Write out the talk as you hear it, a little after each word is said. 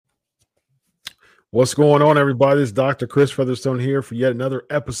What's going on, everybody? It's Dr. Chris Featherstone here for yet another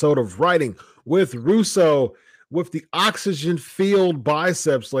episode of Writing with Russo with the oxygen filled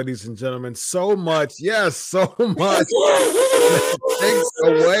biceps, ladies and gentlemen. So much, yes, so much takes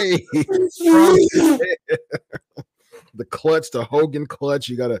away from the clutch, the Hogan clutch.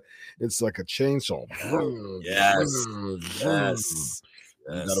 It's like a chainsaw. Yes. You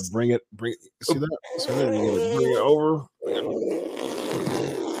gotta bring it, see that? So then you gotta bring it over.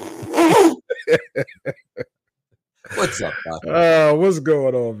 What's up, Doctor? What's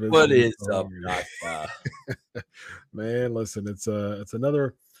going on, Vince? What is up, Doctor? Man, listen, it's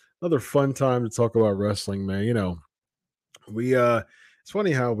another fun time to talk about wrestling, man. You know, it's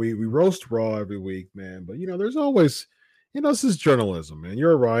funny how we roast Raw every week, man, but there's always, this is journalism, man.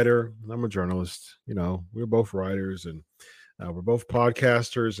 You're a writer, I'm a journalist, we're both writers, and we're both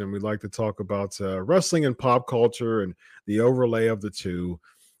podcasters, and we like to talk about wrestling and pop culture and the overlay of the two.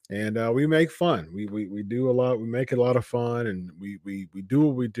 And we make fun. We do a lot. We make it a lot of fun, and we do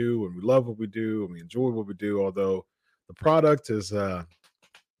what we do, and we love what we do, and we enjoy what we do. Although the product is a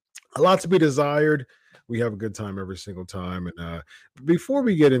lot to be desired, we have a good time every single time. And before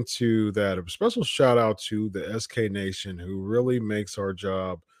we get into that, a special shout out to the SK Nation, who really makes our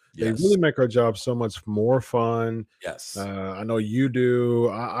job. They really make our job so much more fun. Yes. I know you do.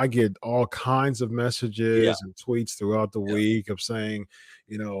 I get all kinds of messages and tweets throughout the week of saying,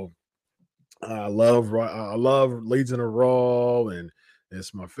 I love Legion of Raw, and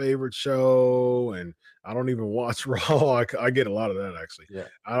it's my favorite show. And I don't even watch Raw. I get a lot of that, actually. Yeah.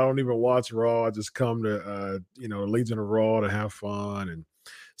 I don't even watch Raw. I just come to Legion of Raw to have fun. And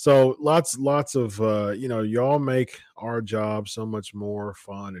so lots of y'all make our job so much more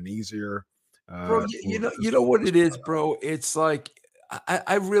fun and easier. Bro, you know what it is, bro? It's like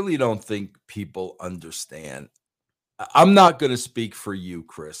I really don't think people understand. I'm not going to speak for you,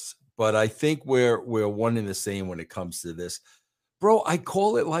 Chris, but I think we're one and the same when it comes to this. Bro, I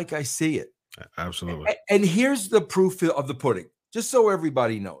call it like I see it. Absolutely. And here's the proof of the pudding, just so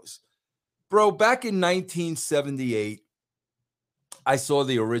everybody knows. Bro, back in 1978, I saw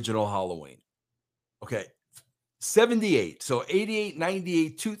the original Halloween. Okay. 78. So 88,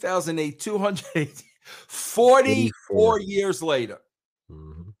 98, 2008, 208, 44 years later.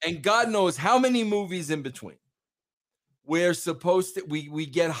 Mm-hmm. And God knows how many movies in between. We're supposed to, we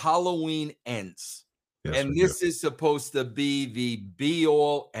get Halloween Ends. Yes, and this is supposed to be the be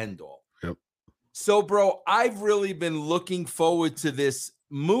all end all. Yep. So, bro, I've really been looking forward to this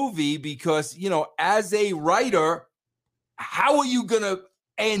movie because, as a writer, how are you going to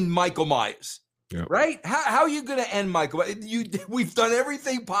end Michael Myers? Yep. Right? How are you going to end Michael? We've done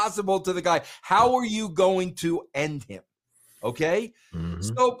everything possible to the guy. How are you going to end him? Okay. Mm-hmm.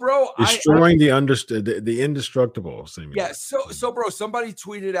 So, bro, destroying the indestructible. Yeah. So, bro, somebody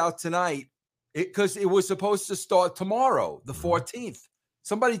tweeted out tonight because it was supposed to start tomorrow, the 14th.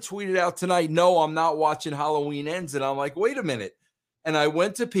 Somebody tweeted out tonight, no, I'm not watching Halloween Ends. And I'm like, wait a minute. And I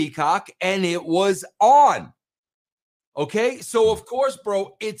went to Peacock and it was on. Okay. So, of course,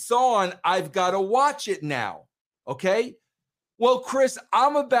 bro, it's on. I've got to watch it now. Okay. Well, Chris,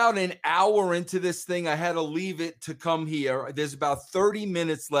 I'm about an hour into this thing. I had to leave it to come here. There's about 30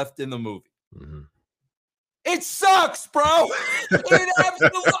 minutes left in the movie. Mm-hmm. It sucks, bro. It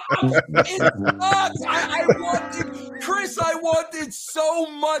absolutely sucks. I wanted so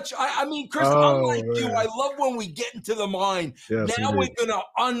much. I mean, Chris, I'm like you. I love when we get into the mind. Yes, now indeed. we're going to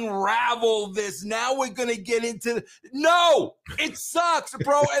unravel this. Now we're going to get into no, it sucks,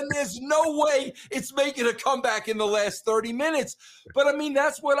 bro. And there's no way it's making a comeback in the last 30 minutes. But I mean,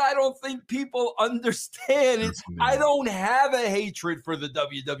 that's what I don't think people understand. I don't have a hatred for the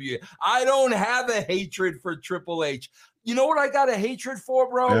WWE. I don't have a hatred for Triple H. You know what I got a hatred for,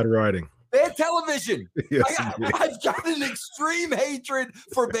 bro? Bad writing. Bad television. Yes, I've got an extreme hatred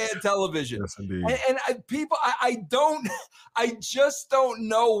for bad television. Yes, indeed. And I just don't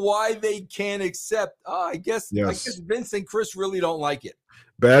know why they can't accept. I guess Vince and Chris really don't like it.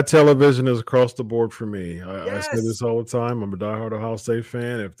 Bad television is across the board for me. I say this all the time. I'm a diehard Ohio State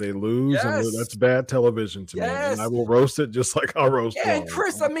fan. If they lose, that's bad television to me. And I will roast it just like I'll roast it. And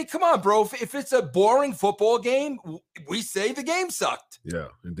Chris, I mean, come on, bro. If it's a boring football game, we say the game sucked. Yeah,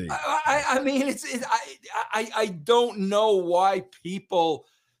 indeed. I mean, I don't know why people,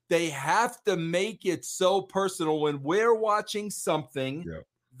 they have to make it so personal when we're watching something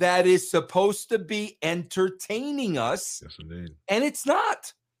that is supposed to be entertaining us. Yes, indeed. And it's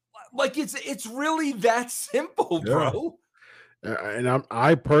not. Like it's really that simple, bro. And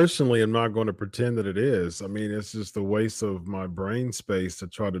I personally am not going to pretend that it is. I mean, it's just a waste of my brain space to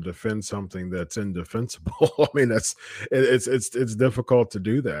try to defend something that's indefensible. I mean, it's difficult to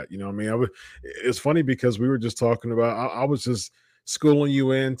do that. You know, what I mean, it's funny because we were just talking about. I was just schooling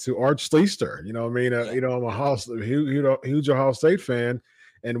you into Arch Sleester. You know, what I mean, Yeah, you know, I'm a yeah, huge Ohio State fan,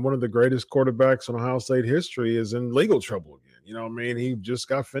 and one of the greatest quarterbacks in Ohio State history is in legal trouble again. You know, what I mean, he just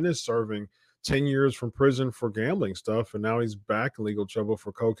got finished serving 10 years from prison for gambling stuff, and now he's back in legal trouble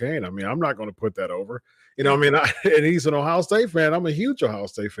for cocaine. I mean, I'm not going to put that over. You know, yeah. what I mean, and he's an Ohio State fan. I'm a huge Ohio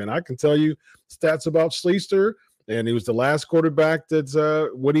State fan. I can tell you stats about Schleister, and he was the last quarterback that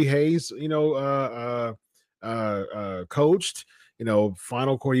Woody Hayes, coached. You know,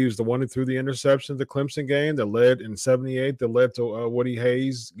 final quarter, he was the one that threw the interception at the Clemson game that led in '78, that led to Woody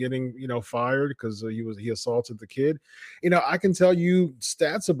Hayes getting, fired because he assaulted the kid. You know, I can tell you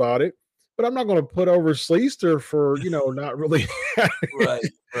stats about it, but I'm not going to put over Sleester for, not really Right,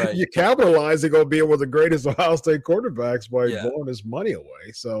 right. you capitalizing on being one of the greatest Ohio State quarterbacks by Yeah. blowing his money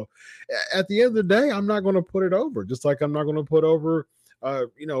away. So at the end of the day, I'm not going to put it over, just like I'm not going to put over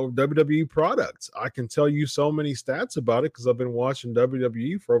WWE products. I can tell you so many stats about it because I've been watching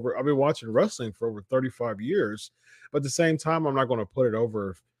WWE I've been watching wrestling for over 35 years. But at the same time, I'm not going to put it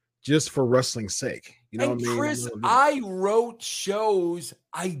over just for wrestling's sake. You know what And I mean? I'm Chris, not gonna do that. I wrote shows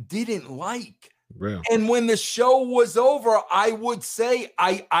I didn't like. Yeah. And when the show was over, I would say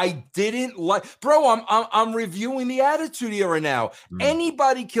I didn't like. Bro, I'm reviewing the Attitude Era now. Mm.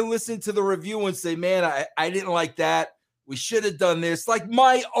 Anybody can listen to the review and say, man, I didn't like that. We should have done this. Like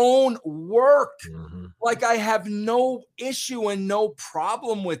my own work. Mhm. Like I have no issue and no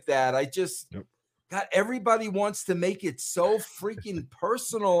problem with that. I just Yep. God, everybody wants to make it so freaking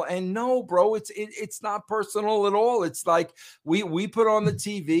personal, and no, bro, it's not personal at all. It's like we put on the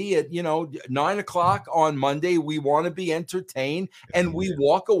TV at 9 o'clock on Monday. We want to be entertained, and we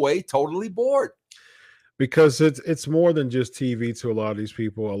walk away totally bored. Because it's more than just TV to a lot of these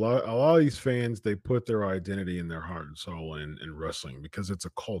people. A lot of these fans, they put their identity and their heart and soul in wrestling because it's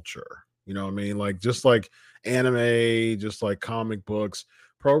a culture. You know what I mean? Like just like anime, just like comic books,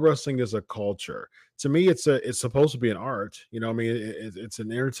 pro wrestling is a culture. To me, it's supposed to be an art. You know what I mean? It's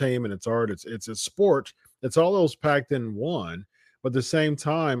an entertainment, it's art, it's a sport. It's all those packed in one. But at the same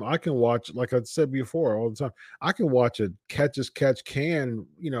time, I can watch, like I said before, all the time. I can watch a catch as catch can,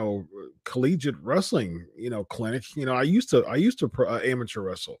 collegiate wrestling, clinic. I used to amateur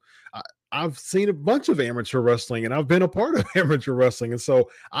wrestle. I've seen a bunch of amateur wrestling, and I've been a part of amateur wrestling, and so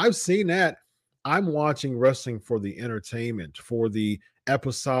I've seen that. I'm watching wrestling for the entertainment, for the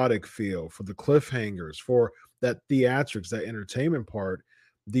episodic feel, for the cliffhangers, for that theatrics, that entertainment part.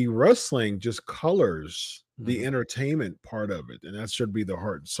 The wrestling just colors the Mhm. entertainment part of it, and that should be the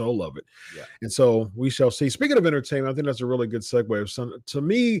heart and soul of it. Yeah. And so we shall see. Speaking of entertainment, I think that's a really good segue. To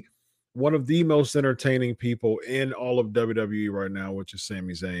me, one of the most entertaining people in all of WWE right now, which is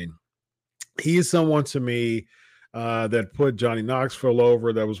Sami Zayn. He is someone to me that put Johnny Knoxville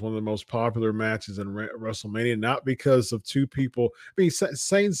over. That was one of the most popular matches in WrestleMania, not because of two people. I mean,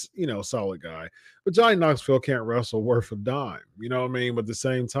 Saints, solid guy, but Johnny Knoxville can't wrestle worth a dime. You know what I mean? But at the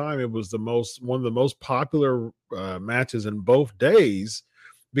same time, it was one of the most popular matches in both days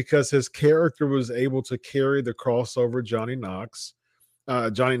because his character was able to carry the crossover Johnny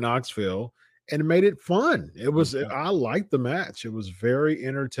Knoxville, and made it fun. Mhm. I liked the match. It was very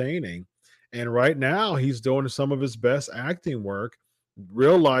entertaining. And right now he's doing some of his best acting work,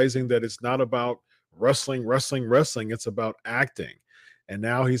 realizing that it's not about wrestling, wrestling, wrestling. It's about acting. And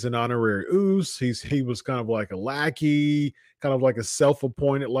now he's an honorary Oos. He was kind of like a lackey, kind of like a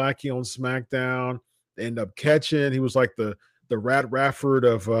self-appointed lackey on SmackDown. End up catching. He was like the Rat Rafford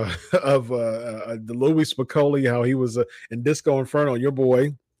of the Louis Spicoli, how he was in Disco Inferno, your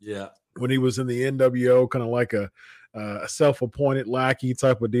boy, Yeah. when he was in the NWO, kind of like a self-appointed lackey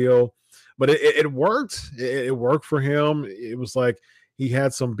type of deal. But it worked. It worked for him. It was like he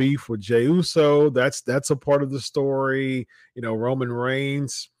had some beef with Jey Uso. That's a part of the story. Roman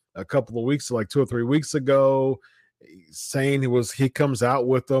Reigns a couple of weeks, like 2 or 3 weeks ago, saying he comes out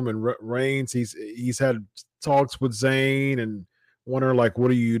with them, and Reigns he's had talks with Zayn and wondering like, what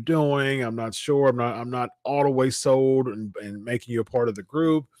are you doing? I'm not sure. I'm not all the way sold and making you a part of the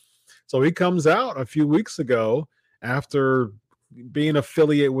group. So he comes out a few weeks ago after being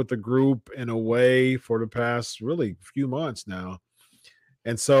affiliated with the group in a way for the past really few months now.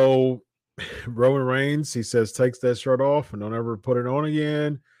 And so Roman Reigns, he says, takes that shirt off and don't ever put it on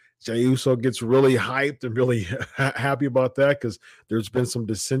again. Jey Uso gets really hyped and really happy about that because there's been some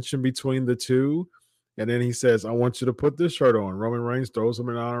dissension between the two. And then he says, I want you to put this shirt on. Roman Reigns throws him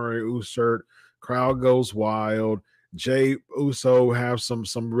an honorary Uso shirt. Crowd goes wild. Jay Uso have some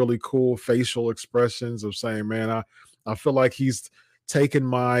really cool facial expressions of saying, "Man, I feel like he's taken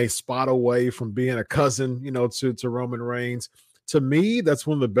my spot away from being a cousin, to Roman Reigns." To me, that's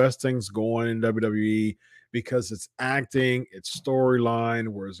one of the best things going in WWE because it's acting, it's storyline.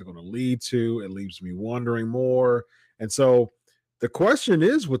 Where is it going to lead to? It leaves me wondering more. And so the question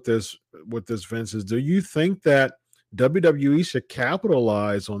is with this Vince is, do you think that WWE should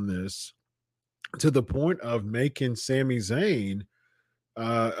capitalize on this to the point of making Sami Zayn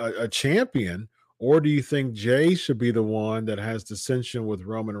a champion, or do you think Jay should be the one that has dissension with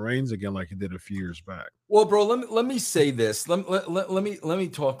Roman Reigns again, like he did a few years back? Well, bro, let me say this. Let me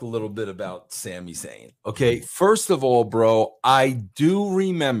talk a little bit about Sami Zayn. Okay, first of all, bro, I do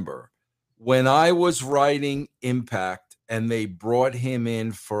remember when I was writing Impact and they brought him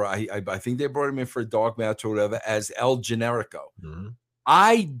in for I think they brought him in for a dark match or whatever as El Generico. Mhm.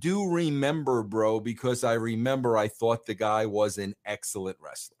 I do remember, bro, because I remember I thought the guy was an excellent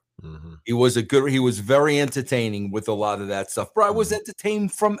wrestler. Mhm. He was very entertaining with a lot of that stuff. Bro, I was Mhm.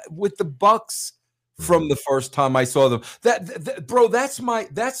 entertained with the Bucks from Mhm. the first time I saw them. Bro, that's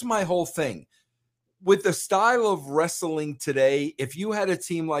my whole thing. With the style of wrestling today, if you had a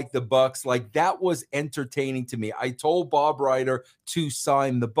team like the Bucks, like that was entertaining to me. I told Bob Ryder to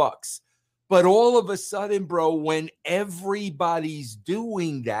sign the Bucks. But all of a sudden, bro, when everybody's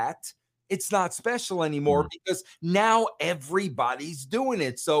doing that, it's not special anymore Mhm. because now everybody's doing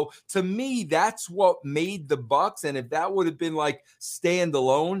it. So to me, that's what made the Bucks. And if that would have been like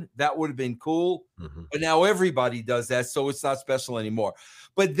standalone, that would have been cool. Mhm. But now everybody does that, so it's not special anymore.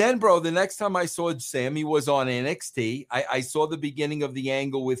 But then, bro, the next time I saw Sammy was on NXT. I saw the beginning of the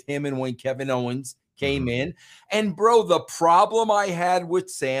angle with him and when Kevin Owens came Mhm. in. And, bro, the problem I had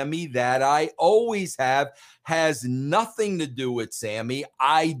with Sammy that I always have has nothing to do with Sammy.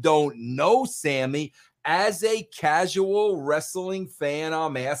 I don't know Sammy. As a casual wrestling fan,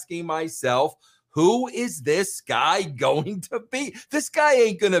 I'm asking myself, who is this guy going to be? This guy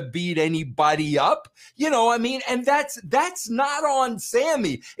ain't going to beat anybody up. I mean, and that's not on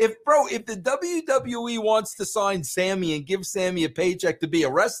Sammy. If the WWE wants to sign Sammy and give Sammy a paycheck to be a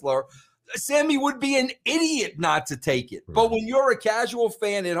wrestler, Sammy would be an idiot not to take it. But Mhm. when you're a casual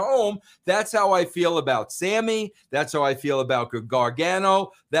fan at home, that's how I feel about Sammy. That's how I feel about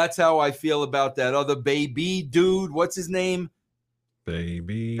Gargano. That's how I feel about that other baby dude. What's his name?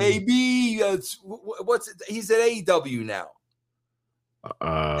 Baby. Baby. He's at AEW now.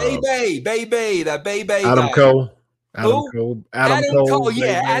 Uh, Baby, that baby Adam guy. Cole. Adam Who? Cole. Adam Adam Cole, Cole.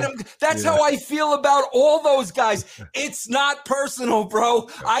 Yeah, baby. Adam. That's Yeah. how I feel about all those guys. It's not personal, bro.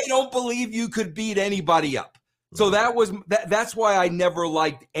 I don't believe you could beat anybody up. So Mhm. that's why I never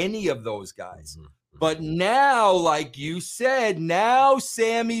liked any of those guys. Mhm. But now, like you said, now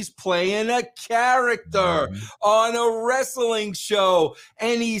Sammy's playing a character Mhm. on a wrestling show,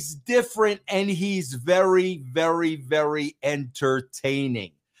 and he's different and he's very, very, very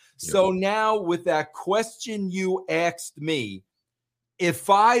entertaining. Yep. So now, with that question you asked me, if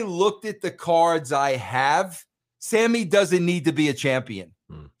I looked at the cards I have, Sammy doesn't need to be a champion.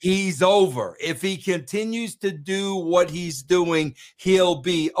 Mm. He's over. If he continues to do what he's doing, he'll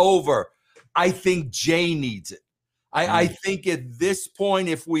be over. I think Jay needs it. I Mm. think at this point,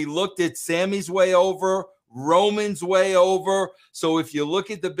 if we looked at Sammy's way over, Roman's way over. So if you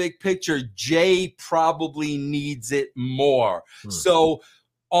look at the big picture, Jay probably needs it more. Mm. So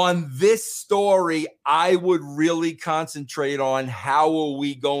on this story, I would really concentrate on how are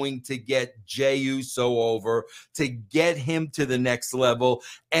we going to get Jey Uso over to get him to the next level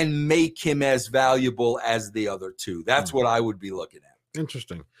and make him as valuable as the other two. That's Mm. what I would be looking at.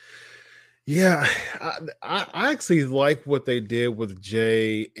 Interesting. Yeah, I actually like what they did with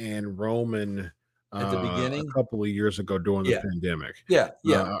Jay and Roman At the a beginning? couple of years ago during the Yeah. pandemic. Yeah.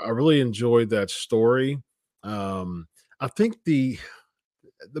 Yeah. I really enjoyed that story. I think the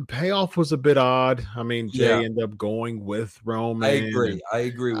payoff was a bit odd. I mean, Yeah. Jay ended up going with I Roman, and agree. I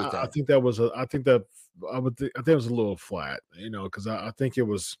agree with I that. think that was a. I think that I think it was a little flat, because I think it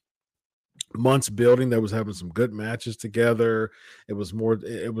was months building that was having some good matches together. It was more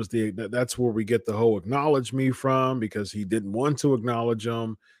it was that's where we get the whole acknowledge me from because he didn't want to acknowledge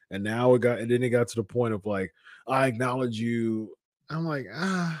him. And now it got to the point of like, I acknowledge you. I'm like,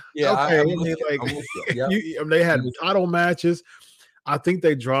 Yeah. okay. I I'm with mean, you. like I'm with you. Yeah. they I'm had with you. title matches. I think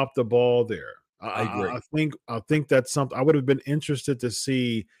they dropped the ball there. I agree. I think that's something I would have been interested to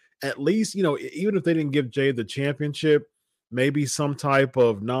see, at least, even if they didn't give Jay the championship, maybe some type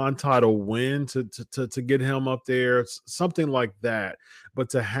of non-title win to get him up there, something like that. But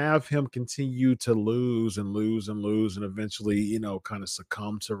to have him continue to lose and lose and lose, and eventually, kind of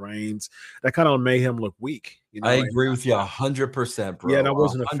succumb to Reigns, that kind of made him look weak. I And agree with you 100%, yeah, and bro. I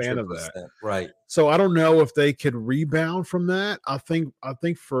wasn't a fan of that. 100%. Right. So I don't know if they could rebound from that. I think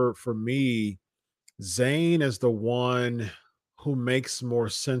for me, Zayn is the one who makes more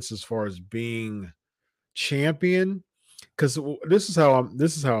sense as far as being champion, because this is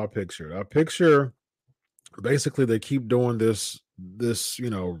how I picture it. I picture basically they keep doing this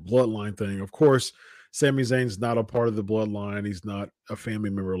bloodline thing. Of course, Sami Zayn's not a part of the bloodline. He's not a family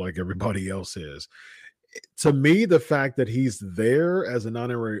member like everybody else is. To me, the fact that he's there as an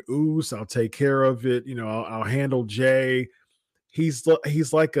honorary Uso, I'll take care of it. I'll handle Jay. He's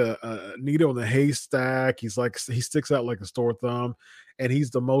like a needle in the haystack. He sticks out like a sore thumb, and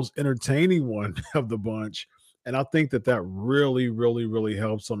he's the most entertaining one of the bunch. And I think that really, really, really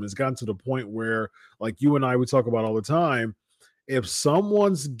helps him. It's gotten to the point where, like you and I, we talk about all the time. If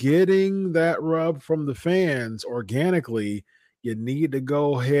someone's getting that rub from the fans organically, you need to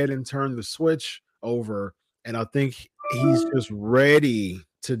go ahead and turn the switch over. And I think he's just ready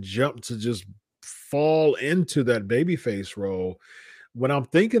to jump to just fall into that babyface role. When I'm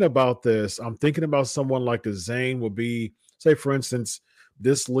thinking about this, I'm thinking about someone like the Zayn will be, say, for instance,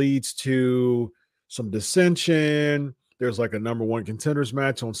 this leads to some dissension. There's like a number one contenders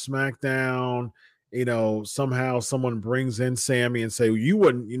match on SmackDown. Somehow someone brings in Sammy and say, well, you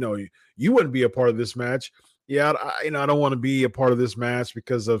wouldn't be a part of this match. Yeah, I don't want to be a part of this match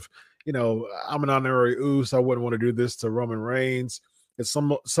because of, I'm an honorary Uso. I wouldn't want to do this to Roman Reigns. It's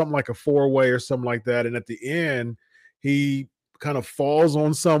something like a four-way or something like that. And at the end, he kind of falls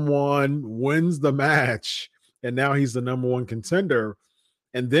on someone, wins the match, and now he's the number one contender.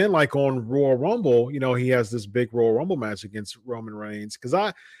 And then, like on Royal Rumble, he has this big Royal Rumble match against Roman Reigns.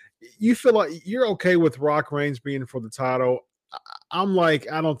 Because you feel like you're okay with Rock Reigns being for the title. I'm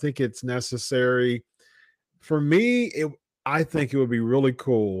like, I don't think it's necessary. For me, I think it would be really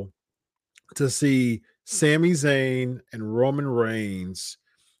cool to see Sami Zayn and Roman Reigns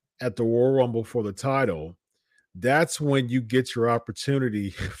at the Royal Rumble for the title. That's when you get your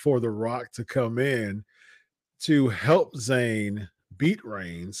opportunity for The Rock to come in to help Zayn beat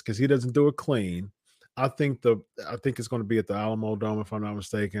Reigns, because he doesn't do it clean. I think it's going to be at the Alamo Dome, if I'm not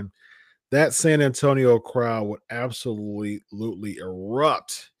mistaken. That San Antonio crowd would absolutely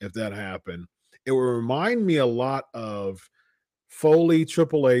erupt if that happened. It would remind me a lot of Foley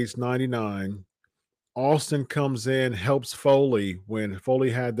Triple H 99. Austin comes in, helps Foley when Foley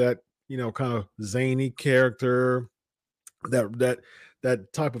had that, kind of zany character, that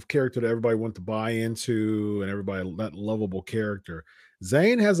type of character that everybody wants to buy into, and everybody, that lovable character.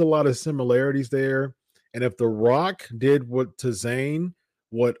 Zayn has a lot of similarities there. And if The Rock did what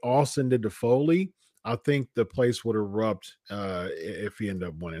Austin did to Foley, I think the place would erupt if he ended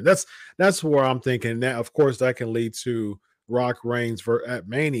up winning. That's where I'm thinking. Now, of course, that can lead to Rock Reigns at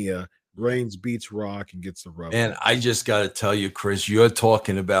Mania. Reigns beats Rock and gets the rub. And I just got to tell you, Chris, you're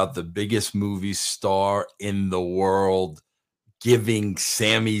talking about the biggest movie star in the world giving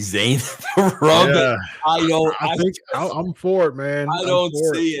Sami Zayn the rub. Yeah. I'm for it, man. I don't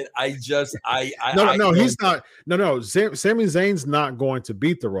see it. No, he's not. No. Sami Zayn's not going to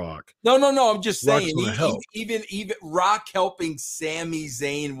beat The Rock. No. I'm just saying, even Rock helping Sami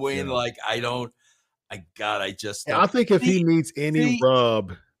Zayn win, yeah. I just don't. I think if he needs any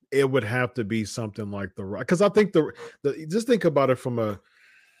rub, it would have to be something like The Rock. Because I think just think about it from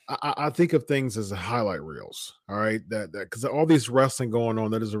I think of things as highlight reels. All right, that because all these wrestling going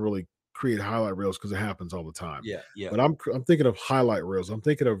on, that doesn't really create highlight reels because it happens all the time. Yeah. But I'm thinking of highlight reels. I'm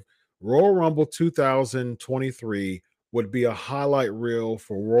thinking of Royal Rumble 2023 would be a highlight reel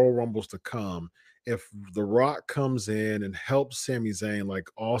for Royal Rumbles to come if The Rock comes in and helps Sami Zayn like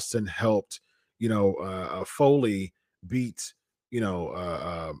Austin helped, Foley beat,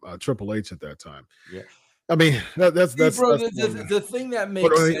 Triple H at that time. Yeah. I mean, that's bro, the thing that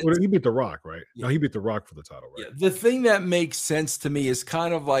makes sense. He beat The Rock, right? Yeah. No, he beat The Rock for the title, right? Yeah. The thing that makes sense to me is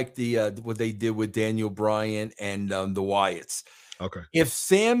kind of like what they did with Daniel Bryan and the Wyatts. Okay. If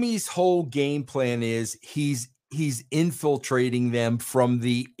Sammy's whole game plan is he's infiltrating them from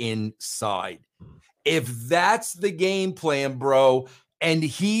the inside. If that's the game plan, bro, and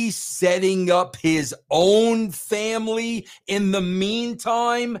he's setting up his own family in the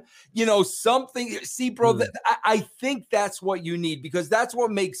meantime, something. See, bro, I think that's what you need, because that's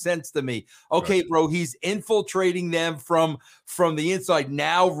what makes sense to me. Okay, right. Bro, he's infiltrating them from the inside.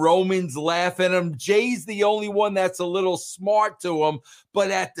 Now Roman's laughing at him. Jay's the only one that's a little smart to him,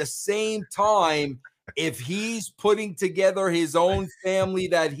 but at the same time, if he's putting together his own family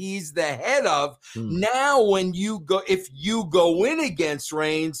that he's the head of, Mm, now if you go in against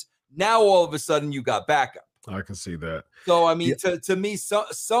Reigns, now all of a sudden you got backup. I can see that. So I Yeah, mean, to me,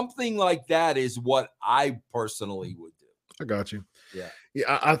 something like that is what I personally would do. I got you. Yeah,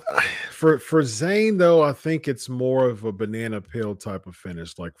 Yeah, for Zayn though, I think it's more of a banana peel type of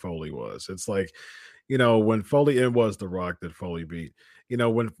finish, like Foley was. It's like, when Foley, it was The Rock that Foley beat.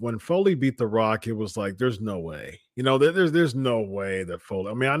 When Foley beat The Rock, it was like, there's no way. There's no way that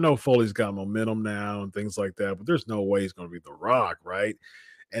Foley. I mean, I know Foley's got momentum now and things like that, but there's no way he's going to beat The Rock, right?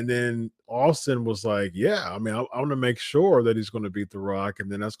 And then Austin was like, yeah, I mean, I want to make sure that he's going to beat The Rock,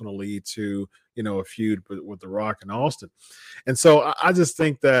 and then that's going to lead to a feud with The Rock and Austin. And so I just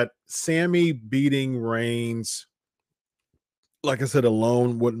think that Sammy beating Reigns, like I said,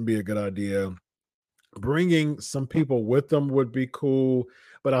 alone wouldn't be a good idea. Bringing some people with them would be cool,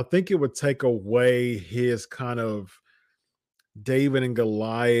 but I think it would take away his kind of David and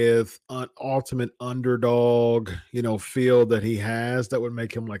Goliath, ultimate underdog, feel that he has. That would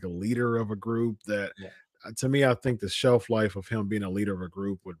make him like a leader of a group. That, yeah, to me, I think the shelf life of him being a leader of a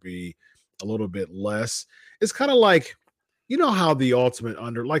group would be a little bit less. It's kind of like, how the ultimate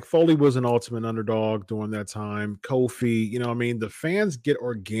like Foley was an ultimate underdog during that time. Kofi, what I mean? The fans get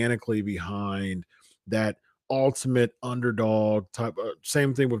organically behind that ultimate underdog type.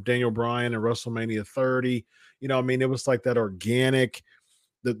 Same thing with Daniel Bryan and WrestleMania 30. What I mean? It was like that organic.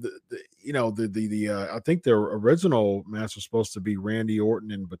 I think the original match was supposed to be Randy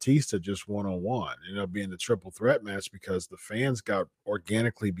Orton and Batista just one on one. Being the triple threat match because the fans got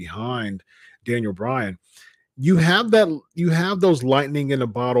organically behind Daniel Bryan. You have those lightning in a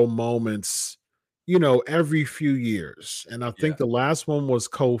bottle moments, every few years. And I yeah. think the last one was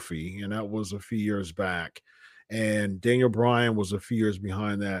Kofi, and that was a few years back. And Daniel Bryan was a few years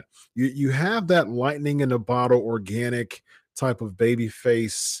behind that. You have that lightning in a bottle, organic type of baby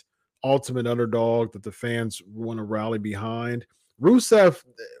face, ultimate underdog that the fans want to rally behind. Rusev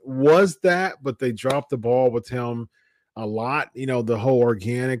was that, but they dropped the ball with him a lot. The whole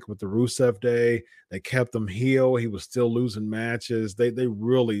organic with the Rusev Day, they kept him heel. He was still losing matches. They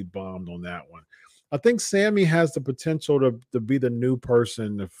really bombed on that one. I think Sammy has the potential to be the new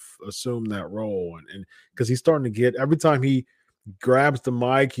person to assume that role, and because he's starting to get every time he grabs the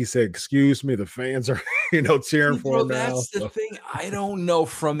mic, he said, "Excuse me," the fans are cheering See, for bro, him now. that's the So, thing. I don't know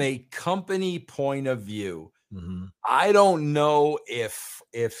from a company point of view. mhm. I don't know if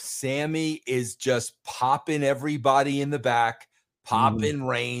Sammy is just popping everybody in the back, Mhm. popping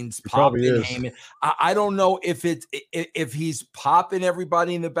Reigns, He probably popping is. Heyman. I don't know if he's popping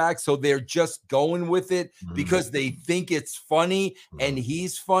everybody in the back, so they're just going with it Mhm. because they think it's funny and Mhm.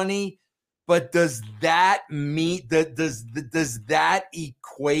 he's funny. But does that mean that does that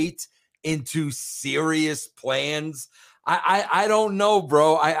equate into serious plans? I don't know,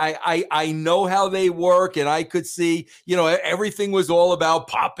 bro. I know how they work, and I could see, everything was all about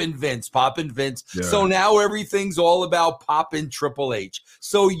popping Vince, popping Vince. Yeah. So now everything's all about popping Triple H.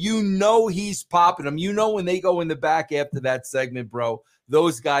 So he's popping them. When they go in the back after that segment, bro,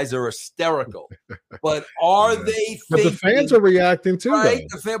 those guys are hysterical. But are Yeah. they But the fans thinking are reacting too, right?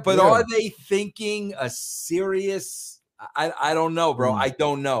 though. But Yeah. are they thinking a serious? I don't know, bro. Mm. I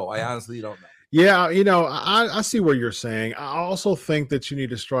don't know. I honestly don't know. Yeah, I see what you're saying. I also think that you need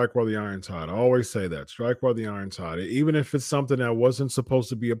to strike while the iron's hot. I always say that. Strike while the iron's hot. Even if it's something that wasn't supposed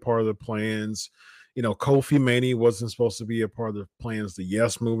to be a part of the plans. Kofi Mania wasn't supposed to be a part of the plans. The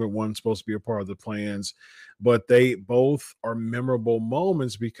Yes Movement wasn't supposed to be a part of the plans. But they both are memorable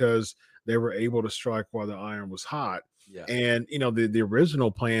moments because they were able to strike while the iron was hot. Yeah. And the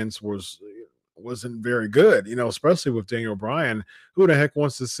original plans wasn't very good, especially with Daniel Bryan. Who the heck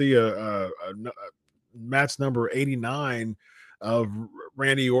wants to see a match number 89 of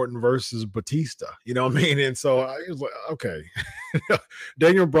Randy Orton versus Batista? You know what I mean? And so I was like, okay,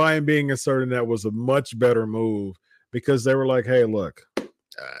 Daniel Bryan being inserted in that was a much better move because they were like, hey, look,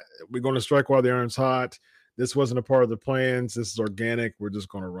 we're going to strike while the iron's hot. This wasn't a part of the plans. This is organic. We're just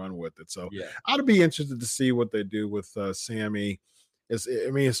going to run with it. So Yeah. I'd be interested to see what they do with Sammy.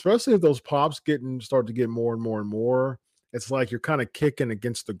 I mean, especially if those pops start to get more and more and more, it's like you're kind of kicking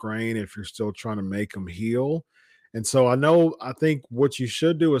against the grain if you're still trying to make him heal. And so I think what you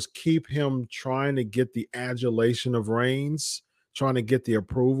should do is keep him trying to get the adulation of Reigns, trying to get the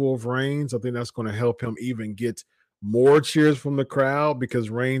approval of Reigns. I think that's going to help him even get more cheers from the crowd because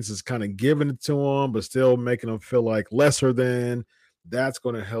Reigns is kind of giving it to him, but still making him feel like lesser than. That's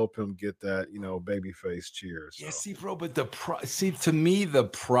going to help him get that, babyface cheers. Yeah, So. see, bro, but to me, the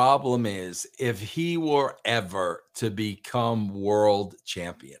problem is if he were ever to become world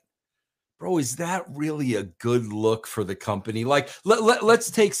champion, bro, is that really a good look for the company? Like,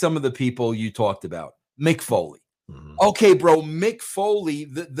 let's take some of the people you talked about. Mick Foley. Mhm. Okay, bro, Mick Foley,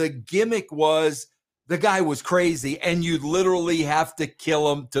 the gimmick was the guy was crazy, and you'd literally have to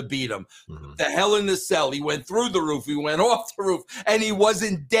kill him to beat him. Mhm. The Hell in the Cell. He went through the roof, he went off the roof, and he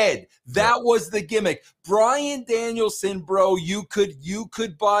wasn't dead. That was the gimmick. Bryan Danielson, bro, you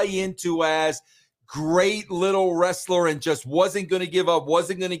could buy into as great little wrestler and just wasn't going to give up,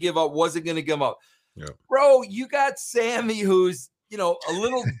 wasn't going to give up. Yeah. Bro, you got Sammy, who's, a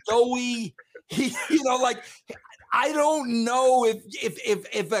little doughy. Like, I don't know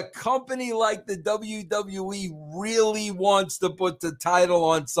if a company like the WWE really wants to put the title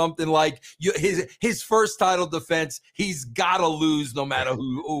on something like his first title defense. He's got to lose no matter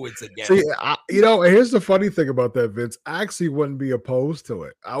who it's against. See, here's the funny thing about that, Vince. I actually wouldn't be opposed to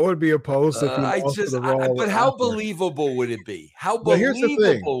it. I would be opposed if he lost to the Raw. But how believable would it be? How But here's the thing.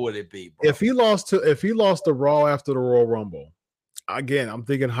 believable would it be, bro? If he lost the Raw after the Royal Rumble, again, I'm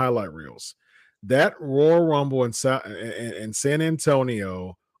thinking highlight reels. That Royal Rumble in San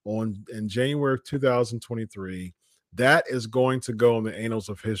Antonio in January of 2023, that is going to go in the annals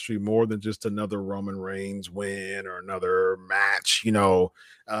of history more than just another Roman Reigns win or another match.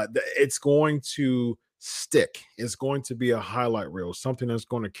 It's going to stick. It's going to be a highlight reel, something that's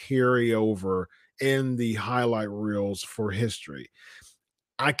going to carry over in the highlight reels for history.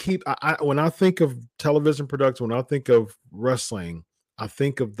 When I think of television production, when I think of wrestling, I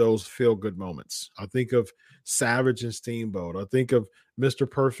think of those feel-good moments. I think of Savage and Steamboat. I think of Mr.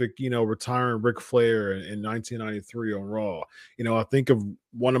 Perfect, retiring Ric Flair in 1993 on Raw. I think of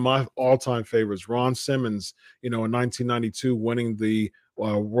one of my all-time favorites, Ron Simmons, in 1992 winning the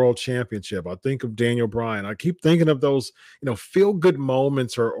World Championship. I think of Daniel Bryan. I keep thinking of those, feel-good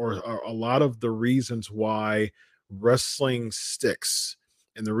moments or a lot of the reasons why wrestling sticks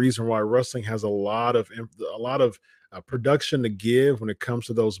and the reason why wrestling has a lot of production to give when it comes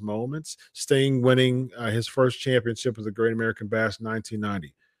to those moments. Sting winning his first championship with the Great American Bash in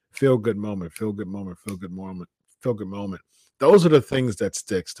 1990. Feel good moment. Those are the things that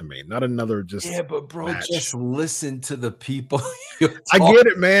sticks to me, not another just but bro, match. Just listen to the people. I get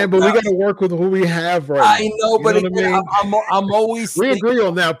it, man, but we got to work with who we have right now. I know, but again, I'm always we agree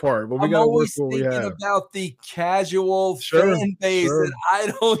on that part, but we got to work with what we have. About the casual fan base, and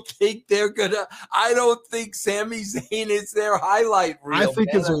I don't think I don't think Sami Zayn is their highlight reel. I think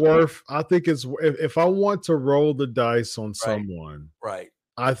it's worth. I think it's if I want to roll the dice on someone, right.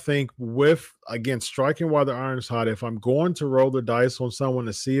 I think striking while the iron's hot, if I'm going to roll the dice on someone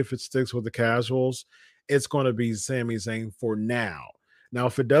to see if it sticks with the casuals, it's going to be Sami Zayn for now. Now,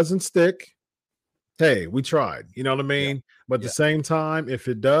 if it doesn't stick, hey, we tried. You know what I mean? Yeah. But at the same time, if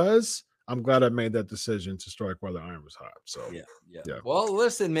it does, I'm glad I made that decision to strike while the iron was hot. So yeah. Well,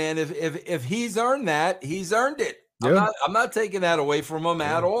 listen, man, if he's earned that, he's earned it. Yeah. I'm not taking that away from him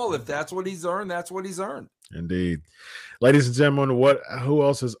at all. If that's what he's earned, that's what he's earned. Indeed. Ladies and gentlemen, who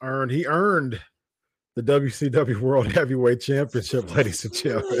else has earned? He earned the WCW World Heavyweight Championship, ladies and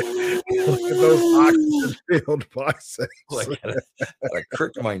gentlemen. Look at those oxygen-filled biceps. I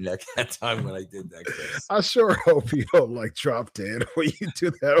crooked my neck that time when I did that, Chris. I sure hope you don't drop dead when you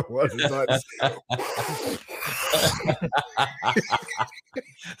do that one.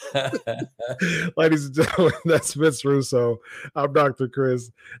 Ladies and gentlemen, that's Vince Russo. I'm Dr.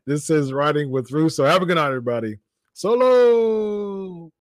 Chris. This is Riding with Russo. Have a good night, everybody. Solo.